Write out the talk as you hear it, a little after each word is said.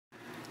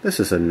This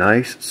is a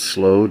nice,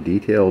 slow,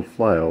 detailed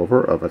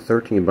flyover of a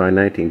 13 by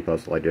 19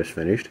 puzzle I just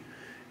finished.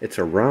 It's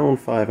around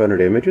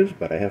 500 images,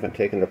 but I haven't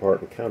taken it apart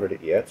and counted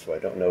it yet, so I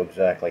don't know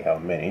exactly how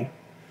many.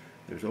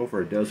 There's over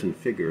a dozen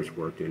figures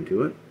worked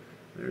into it.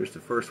 There's the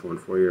first one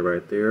for you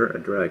right there, a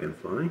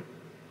dragonfly.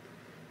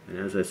 And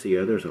as I see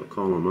others, I'll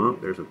call them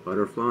out. There's a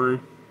butterfly.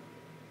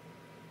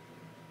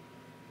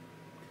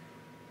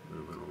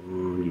 Moving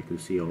along, you can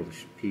see all the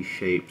piece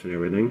shapes and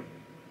everything.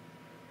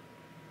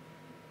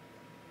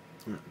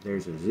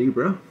 There's a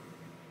zebra.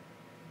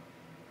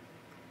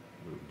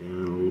 Move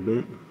down a little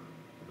bit,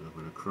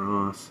 moving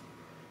across,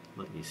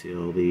 letting you see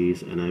all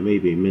these, and I may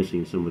be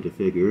missing some of the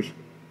figures.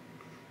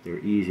 They're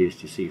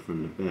easiest to see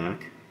from the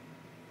back.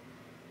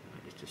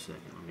 Just a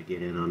second, let me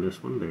get in on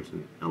this one. There's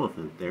an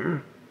elephant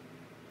there.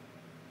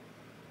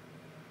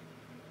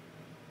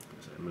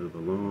 As I move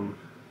along,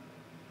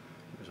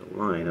 there's a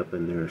lion up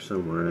in there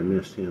somewhere. I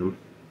missed him.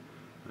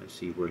 I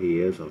see where he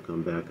is. I'll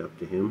come back up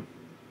to him.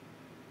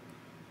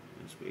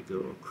 As we go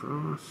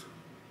across,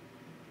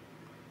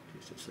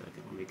 just a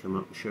second, let me come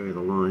up and show you the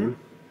lion.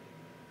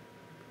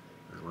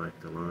 I like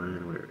the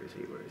lion. Where is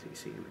he? Where is he?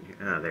 See him in here?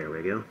 Ah, there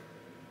we go.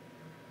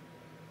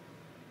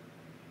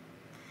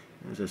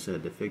 As I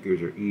said, the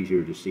figures are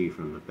easier to see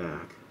from the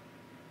back.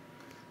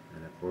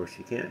 And of course,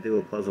 you can't do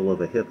a puzzle of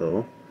a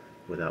hippo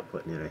without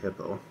putting in a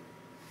hippo.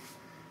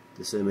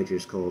 This image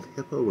is called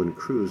Hippo In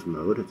Cruise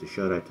Mode. It's a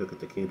shot I took at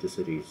the Kansas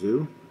City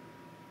Zoo.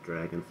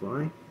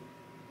 Dragonfly.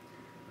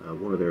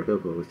 One of their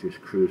hippos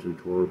just cruising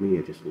toward me.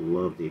 I just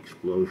love the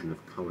explosion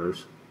of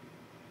colors.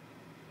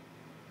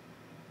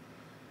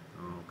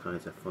 All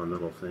kinds of fun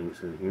little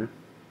things in here.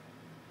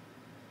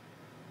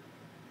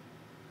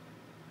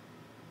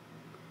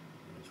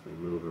 As we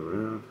move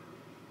around.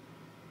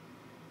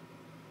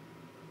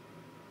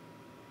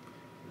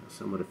 Now,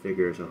 some of the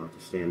figures I'll have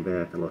to stand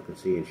back and look and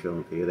see and show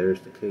them to you.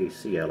 There's the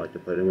KC I like to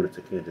put in when it's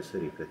a Kansas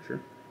City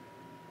picture.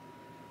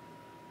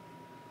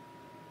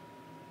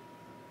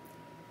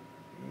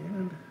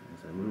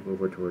 As I move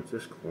over towards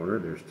this corner,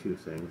 there's two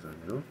things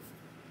I know.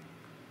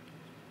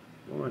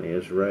 One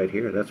is right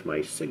here, that's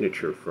my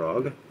signature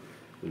frog.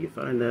 When you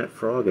find that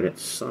frog and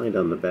it's signed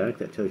on the back,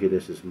 that tells you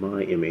this is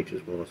my image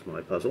as well as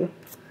my puzzle.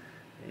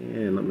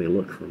 And let me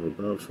look from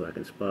above so I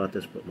can spot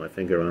this, put my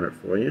finger on it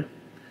for you.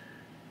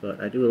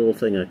 But I do a little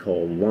thing I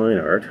call line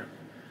art,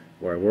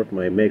 where I work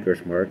my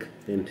maker's mark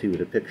into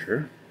the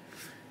picture.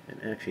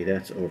 And actually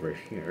that's over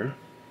here.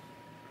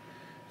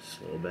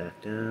 Slow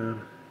back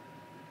down.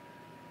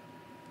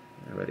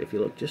 Alright, if you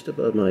look just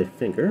above my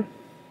finger,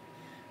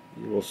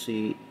 you will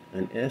see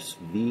an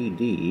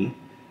SVD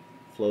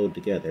flowed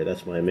together.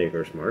 That's my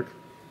maker's mark.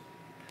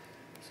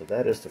 So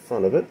that is the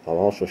front of it. I'll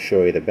also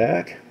show you the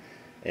back.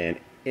 And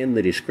in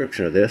the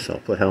description of this, I'll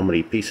put how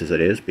many pieces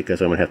it is,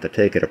 because I'm going to have to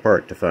take it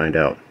apart to find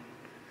out.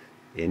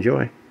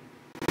 Enjoy!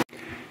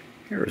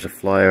 Here is a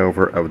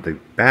flyover of the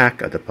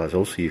back of the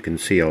puzzle so you can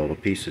see all the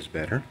pieces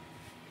better.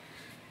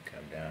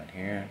 Come down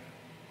here.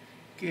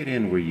 Get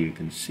in where you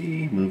can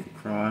see, move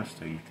across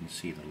so you can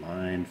see the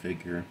lion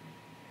figure.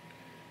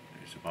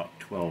 There's about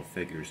 12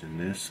 figures in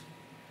this.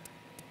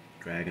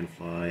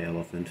 Dragonfly,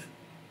 elephant.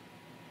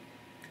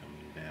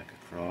 Coming back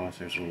across,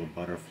 there's a little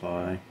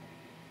butterfly.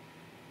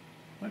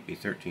 Might be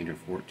 13 or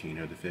 14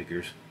 are the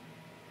figures.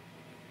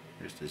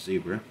 There's the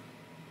zebra.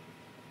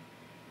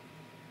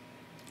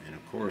 And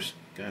of course,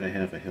 gotta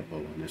have a hippo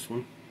in this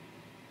one.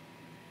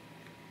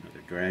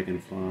 Another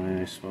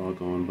dragonfly I saw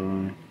going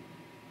by.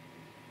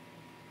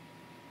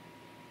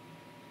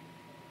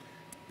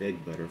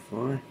 Big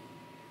butterfly.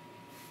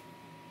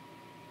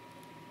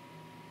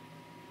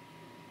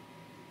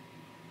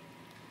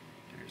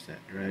 There's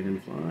that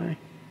dragonfly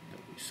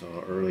that we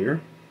saw earlier.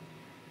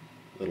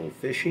 Little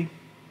fishy.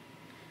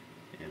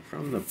 And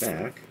from the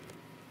back,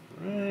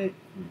 right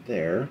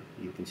there,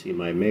 you can see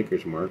my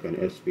maker's mark on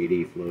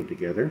SVD flowed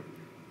together.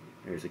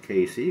 There's a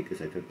KC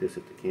because I took this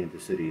at the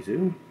Kansas City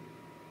Zoo.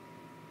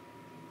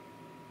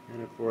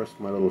 And of course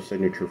my little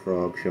signature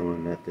frog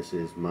showing that this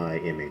is my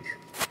image.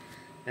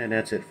 And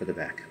that's it for the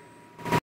back.